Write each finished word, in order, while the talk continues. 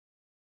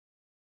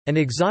An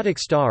exotic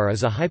star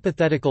is a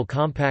hypothetical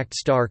compact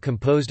star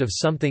composed of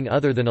something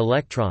other than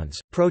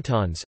electrons,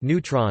 protons,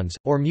 neutrons,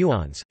 or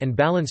muons, and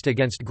balanced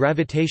against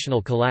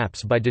gravitational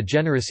collapse by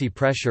degeneracy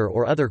pressure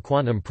or other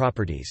quantum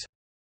properties.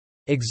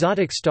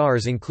 Exotic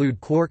stars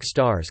include quark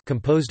stars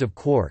composed of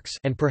quarks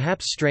and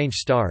perhaps strange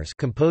stars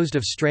composed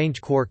of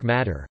strange quark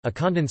matter, a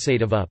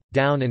condensate of up,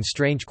 down and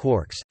strange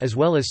quarks, as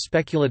well as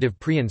speculative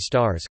preon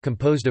stars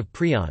composed of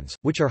preons,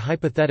 which are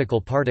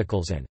hypothetical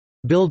particles and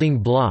building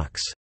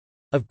blocks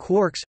of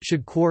quarks,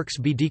 should quarks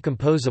be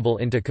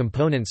decomposable into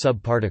component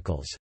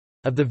subparticles.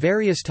 Of the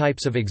various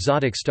types of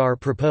exotic star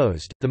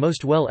proposed, the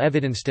most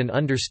well-evidenced and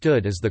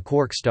understood is the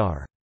quark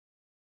star.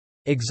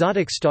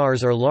 Exotic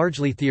stars are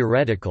largely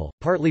theoretical,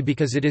 partly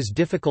because it is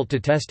difficult to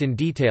test in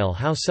detail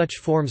how such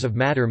forms of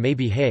matter may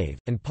behave,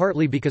 and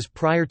partly because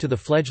prior to the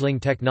fledgling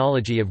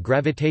technology of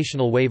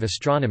gravitational wave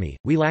astronomy,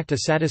 we lacked a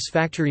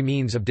satisfactory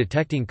means of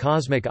detecting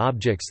cosmic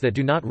objects that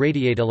do not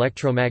radiate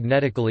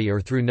electromagnetically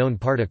or through known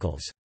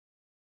particles.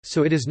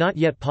 So it is not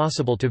yet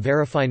possible to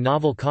verify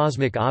novel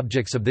cosmic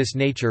objects of this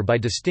nature by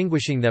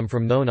distinguishing them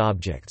from known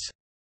objects.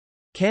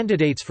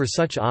 Candidates for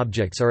such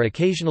objects are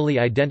occasionally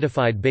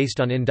identified based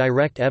on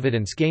indirect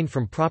evidence gained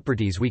from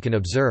properties we can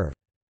observe.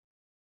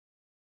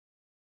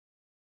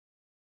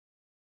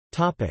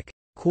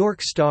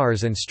 Quark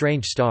stars and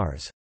strange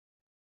stars.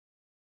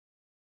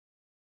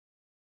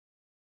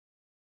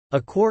 A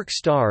quark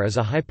star is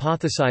a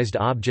hypothesized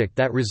object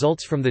that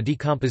results from the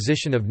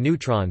decomposition of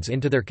neutrons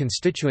into their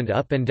constituent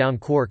up and down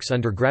quarks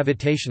under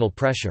gravitational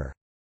pressure.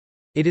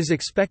 It is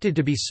expected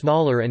to be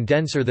smaller and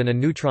denser than a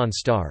neutron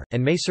star,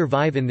 and may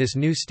survive in this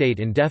new state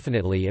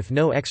indefinitely if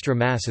no extra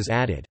mass is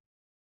added.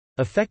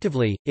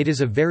 Effectively, it is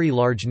a very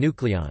large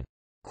nucleon.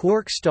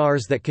 Quark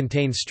stars that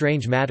contain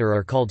strange matter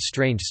are called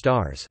strange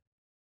stars.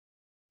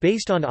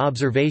 Based on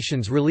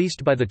observations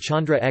released by the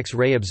Chandra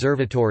X-ray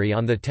Observatory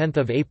on 10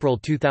 April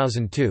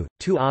 2002,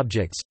 two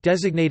objects,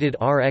 designated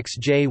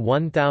RxJ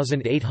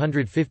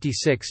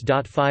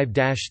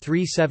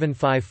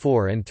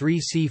 1856.5-3754 and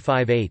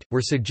 3C58,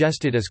 were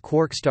suggested as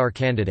quark star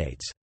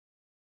candidates.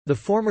 The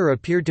former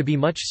appeared to be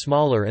much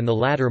smaller and the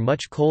latter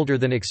much colder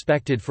than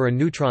expected for a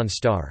neutron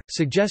star,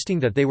 suggesting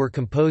that they were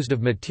composed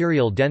of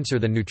material denser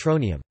than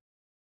neutronium.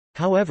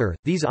 However,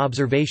 these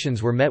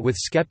observations were met with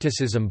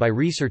skepticism by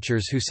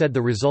researchers who said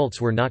the results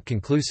were not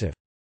conclusive.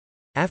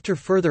 After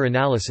further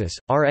analysis,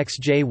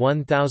 RxJ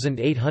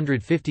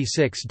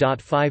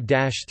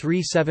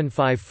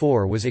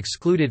 1856.5-3754 was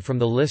excluded from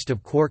the list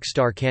of quark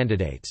star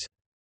candidates.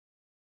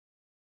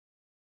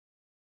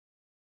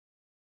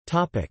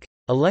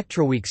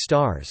 Electroweak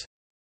stars.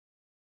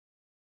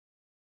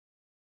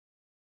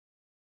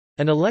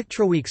 An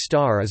electroweak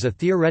star is a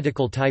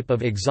theoretical type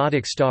of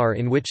exotic star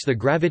in which the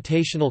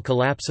gravitational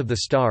collapse of the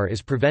star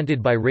is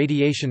prevented by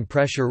radiation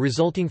pressure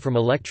resulting from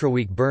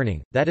electroweak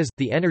burning, that is,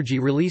 the energy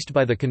released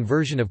by the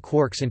conversion of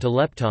quarks into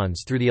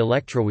leptons through the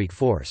electroweak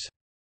force.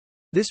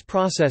 This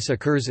process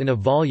occurs in a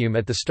volume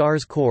at the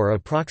star's core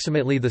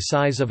approximately the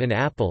size of an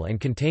apple and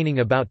containing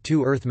about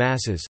 2 Earth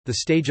masses. The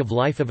stage of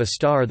life of a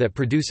star that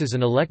produces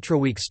an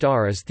electroweak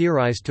star is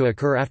theorized to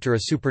occur after a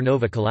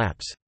supernova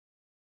collapse.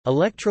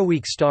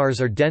 Electroweak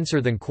stars are denser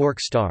than quark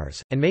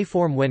stars, and may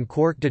form when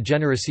quark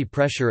degeneracy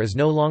pressure is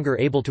no longer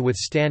able to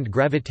withstand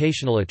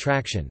gravitational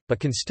attraction, but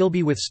can still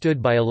be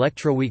withstood by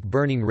electroweak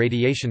burning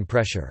radiation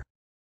pressure.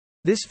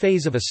 This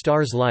phase of a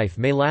star's life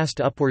may last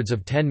upwards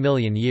of 10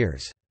 million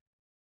years.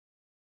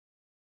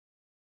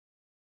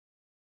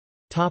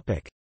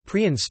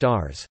 Preon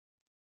stars.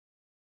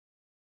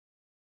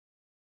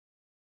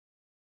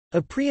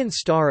 A preon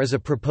star is a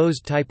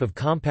proposed type of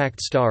compact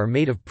star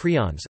made of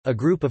preons, a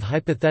group of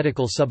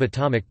hypothetical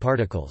subatomic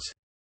particles.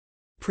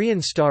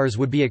 Preon stars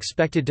would be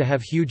expected to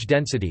have huge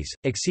densities,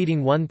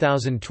 exceeding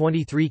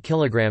 1023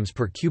 kg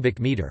per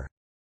cubic meter.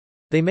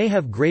 They may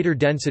have greater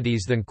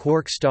densities than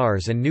quark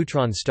stars and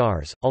neutron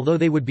stars, although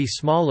they would be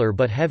smaller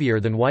but heavier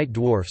than white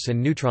dwarfs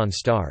and neutron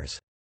stars.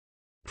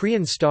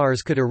 Preon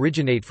stars could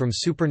originate from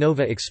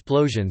supernova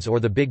explosions or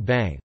the Big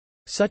Bang.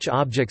 Such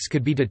objects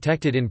could be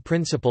detected in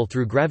principle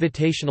through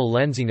gravitational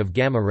lensing of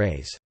gamma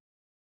rays.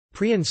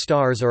 Preon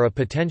stars are a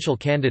potential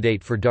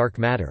candidate for dark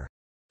matter.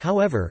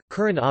 However,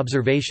 current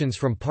observations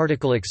from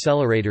particle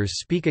accelerators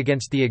speak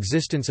against the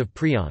existence of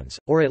preons,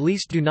 or at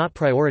least do not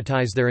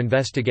prioritize their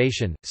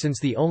investigation, since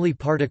the only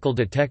particle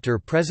detector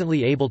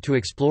presently able to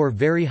explore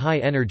very high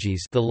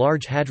energies, the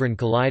Large Hadron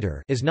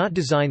Collider, is not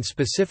designed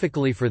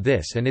specifically for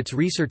this, and its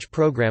research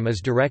program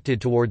is directed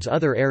towards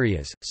other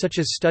areas, such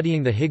as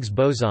studying the Higgs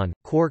boson,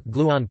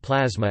 quark-gluon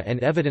plasma and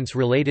evidence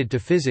related to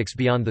physics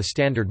beyond the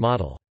Standard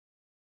Model.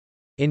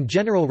 In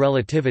general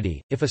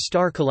relativity, if a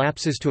star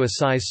collapses to a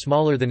size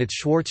smaller than its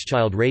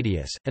Schwarzschild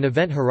radius, an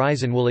event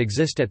horizon will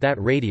exist at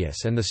that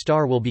radius and the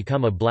star will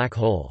become a black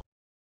hole.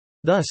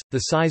 Thus, the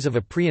size of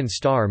a preon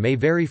star may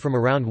vary from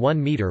around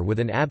 1 meter with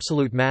an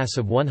absolute mass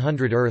of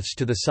 100 Earths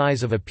to the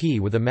size of a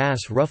pea with a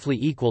mass roughly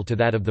equal to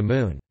that of the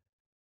Moon.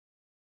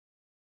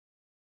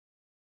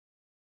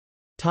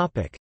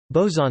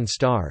 Boson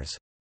stars.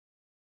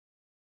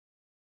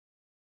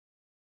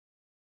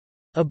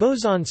 A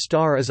boson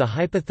star is a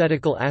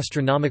hypothetical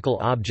astronomical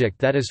object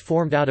that is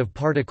formed out of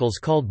particles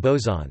called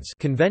bosons.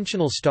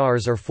 Conventional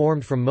stars are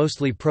formed from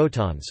mostly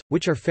protons,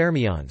 which are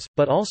fermions,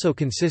 but also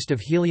consist of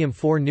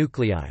helium-4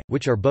 nuclei,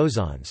 which are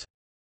bosons.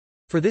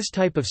 For this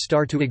type of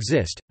star to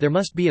exist, there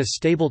must be a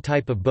stable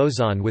type of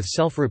boson with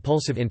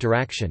self-repulsive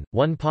interaction.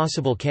 One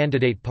possible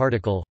candidate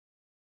particle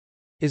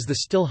is the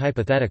still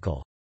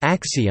hypothetical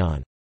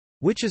axion,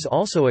 which is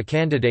also a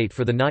candidate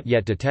for the not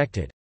yet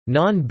detected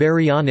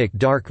non-baryonic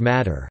dark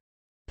matter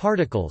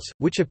particles,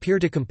 which appear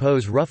to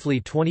compose roughly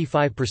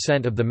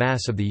 25% of the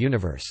mass of the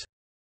universe.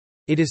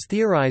 It is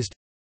theorized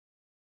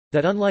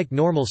that unlike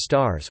normal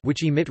stars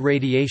which emit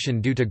radiation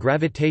due to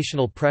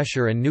gravitational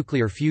pressure and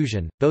nuclear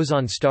fusion,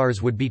 boson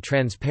stars would be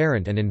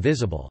transparent and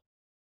invisible.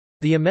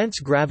 The immense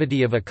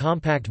gravity of a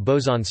compact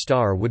boson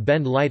star would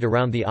bend light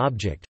around the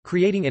object,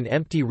 creating an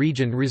empty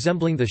region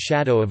resembling the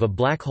shadow of a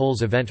black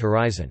hole's event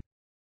horizon.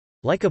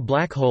 Like a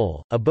black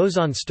hole, a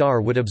boson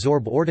star would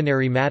absorb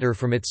ordinary matter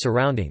from its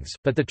surroundings,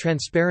 but the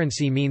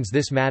transparency means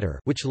this matter,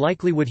 which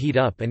likely would heat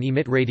up and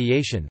emit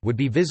radiation, would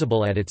be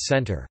visible at its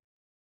center.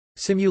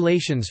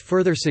 Simulations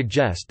further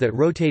suggest that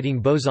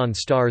rotating boson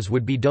stars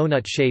would be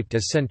donut-shaped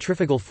as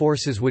centrifugal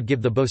forces would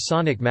give the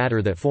bosonic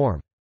matter that form.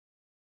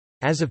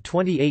 As of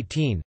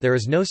 2018, there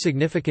is no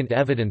significant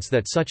evidence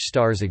that such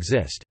stars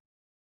exist.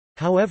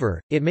 However,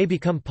 it may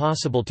become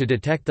possible to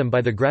detect them by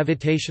the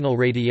gravitational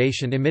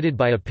radiation emitted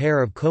by a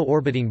pair of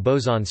co-orbiting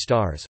boson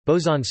stars.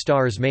 Boson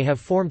stars may have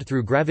formed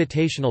through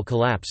gravitational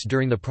collapse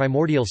during the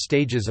primordial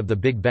stages of the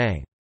Big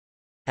Bang.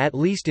 At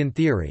least in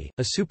theory,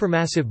 a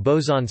supermassive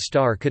boson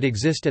star could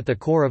exist at the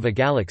core of a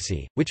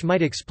galaxy, which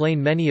might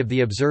explain many of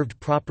the observed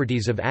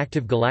properties of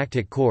active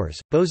galactic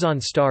cores. Boson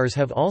stars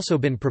have also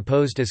been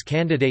proposed as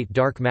candidate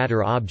dark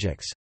matter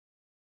objects,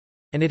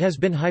 and it has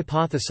been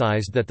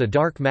hypothesized that the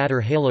dark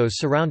matter halos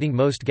surrounding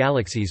most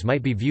galaxies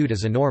might be viewed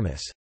as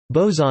enormous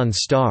boson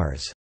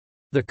stars.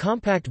 The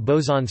compact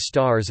boson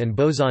stars and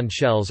boson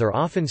shells are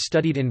often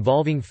studied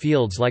involving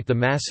fields like the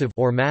massive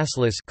or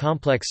massless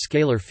complex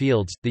scalar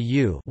fields, the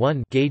U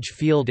gauge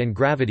field and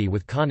gravity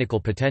with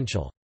conical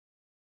potential.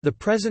 The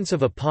presence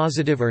of a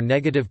positive or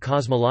negative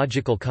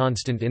cosmological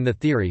constant in the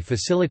theory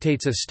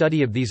facilitates a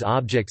study of these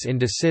objects in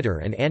de Sitter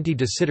and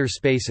anti-de Sitter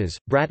spaces.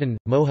 Bratton,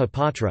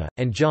 Mohapatra,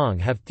 and Zhang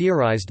have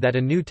theorized that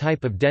a new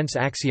type of dense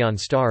axion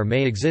star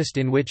may exist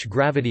in which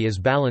gravity is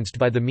balanced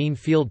by the mean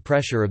field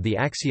pressure of the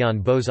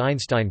axion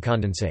Bose-Einstein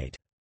condensate.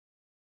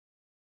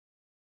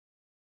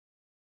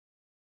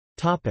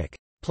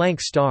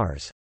 Planck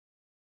stars.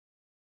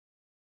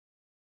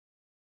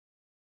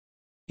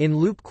 In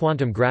loop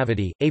quantum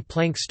gravity, a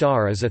Planck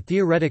star is a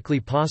theoretically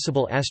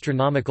possible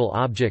astronomical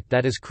object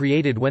that is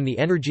created when the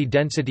energy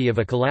density of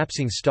a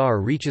collapsing star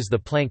reaches the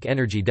Planck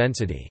energy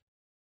density.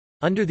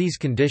 Under these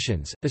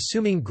conditions,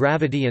 assuming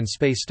gravity and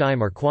spacetime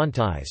are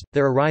quantized,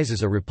 there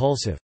arises a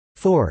repulsive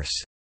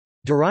force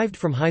derived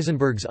from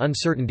Heisenberg's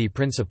uncertainty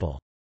principle.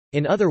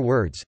 In other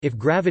words, if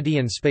gravity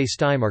and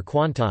spacetime are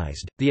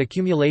quantized, the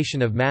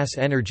accumulation of mass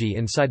energy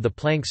inside the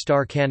Planck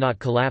star cannot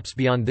collapse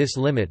beyond this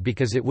limit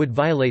because it would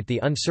violate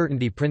the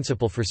uncertainty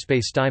principle for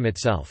spacetime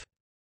itself.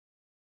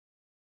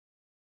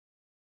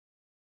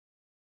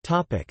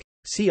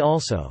 See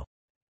also: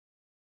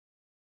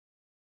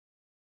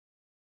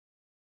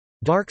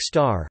 dark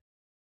star,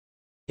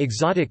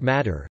 exotic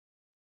matter,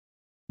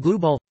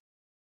 glueball,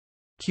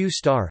 Q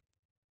star.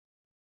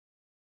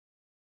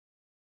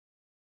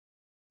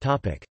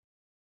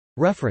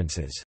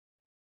 References.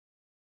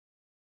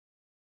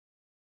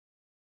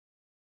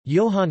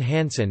 Johann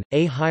Hansen,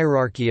 A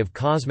Hierarchy of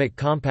Cosmic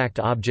Compact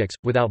Objects,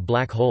 Without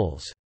Black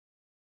Holes.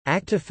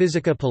 Acta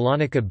Physica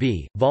Polonica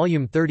B,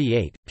 Volume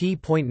 38,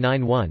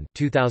 p.91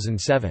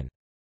 2007.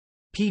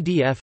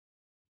 PDF.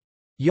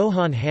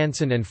 Johann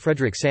Hansen and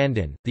Frederick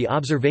Sandin, The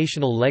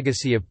Observational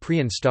Legacy of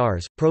Prion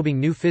Stars, Probing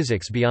New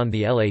Physics Beyond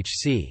the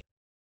LHC.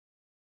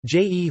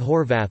 J. E.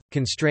 Horvath,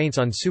 Constraints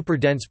on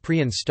Superdense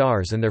Prion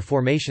Stars and Their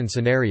Formation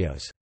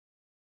Scenarios.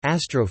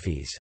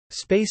 Astrophy's.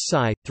 Space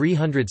Sci.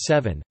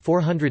 307,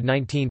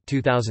 419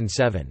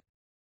 2007.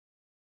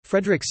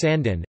 Frederick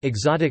Sandin,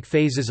 Exotic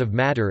Phases of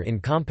Matter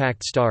in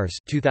Compact Stars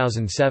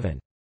 2007.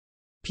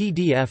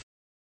 PDF.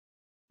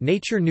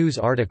 Nature News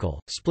article,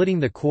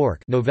 Splitting the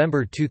Quark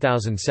November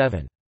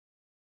 2007.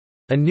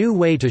 A New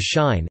Way to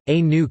Shine,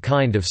 A New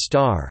Kind of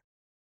Star.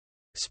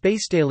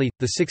 Spacedaily,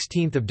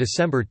 16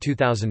 December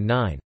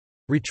 2009.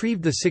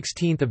 Retrieved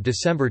 16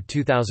 December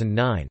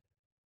 2009.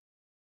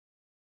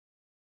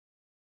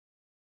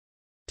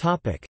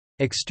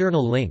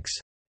 External links.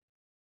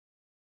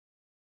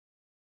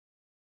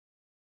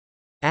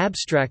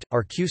 Abstract: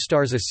 Are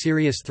Q-stars a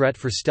serious threat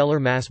for stellar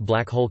mass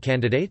black hole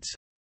candidates?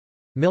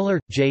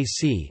 Miller, J.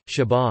 C.,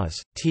 Shabazz,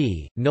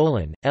 T.,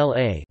 Nolan, L.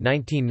 A.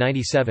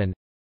 1997.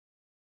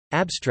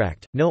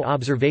 Abstract: No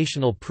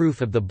observational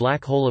proof of the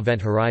black hole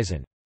event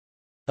horizon.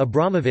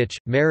 Abramovich,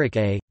 Marek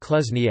A.,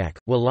 Kluzniak,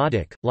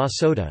 Wlodek,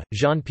 Lasota,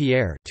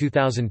 Jean-Pierre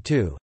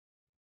 2002.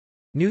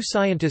 New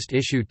Scientist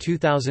issue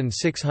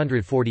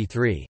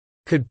 2643.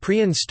 Could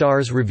Prion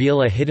stars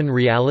reveal a hidden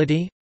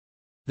reality?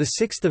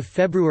 6th of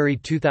February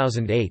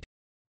 2008.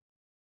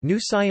 New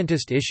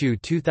Scientist issue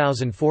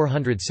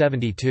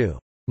 2472.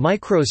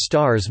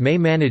 Micro-stars may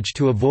manage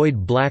to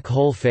avoid black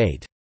hole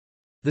fate.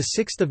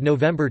 6th of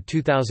November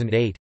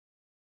 2008.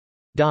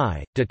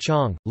 Dai, De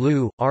Chong,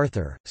 Liu,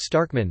 Arthur,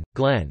 Starkman,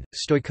 Glenn,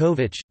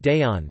 Stojkovic,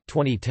 Dayan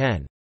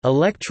 2010.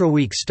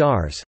 Electroweak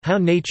stars: How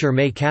Nature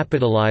May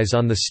Capitalize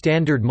on the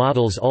Standard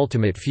Model's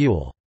Ultimate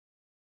Fuel.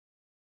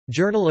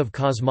 Journal of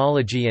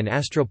Cosmology and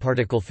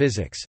Astroparticle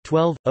Physics,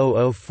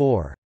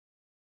 12/004.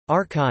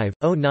 Archive,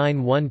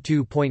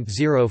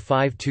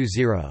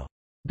 0912.0520.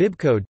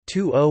 Bibcode,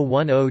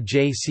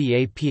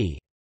 2010JCAP.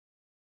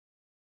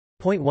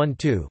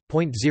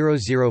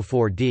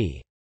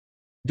 .12.004d.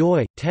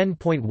 doi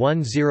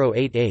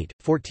 10.1088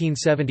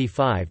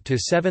 1475 to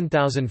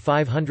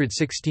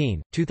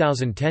 7516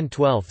 2010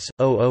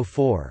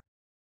 12/004.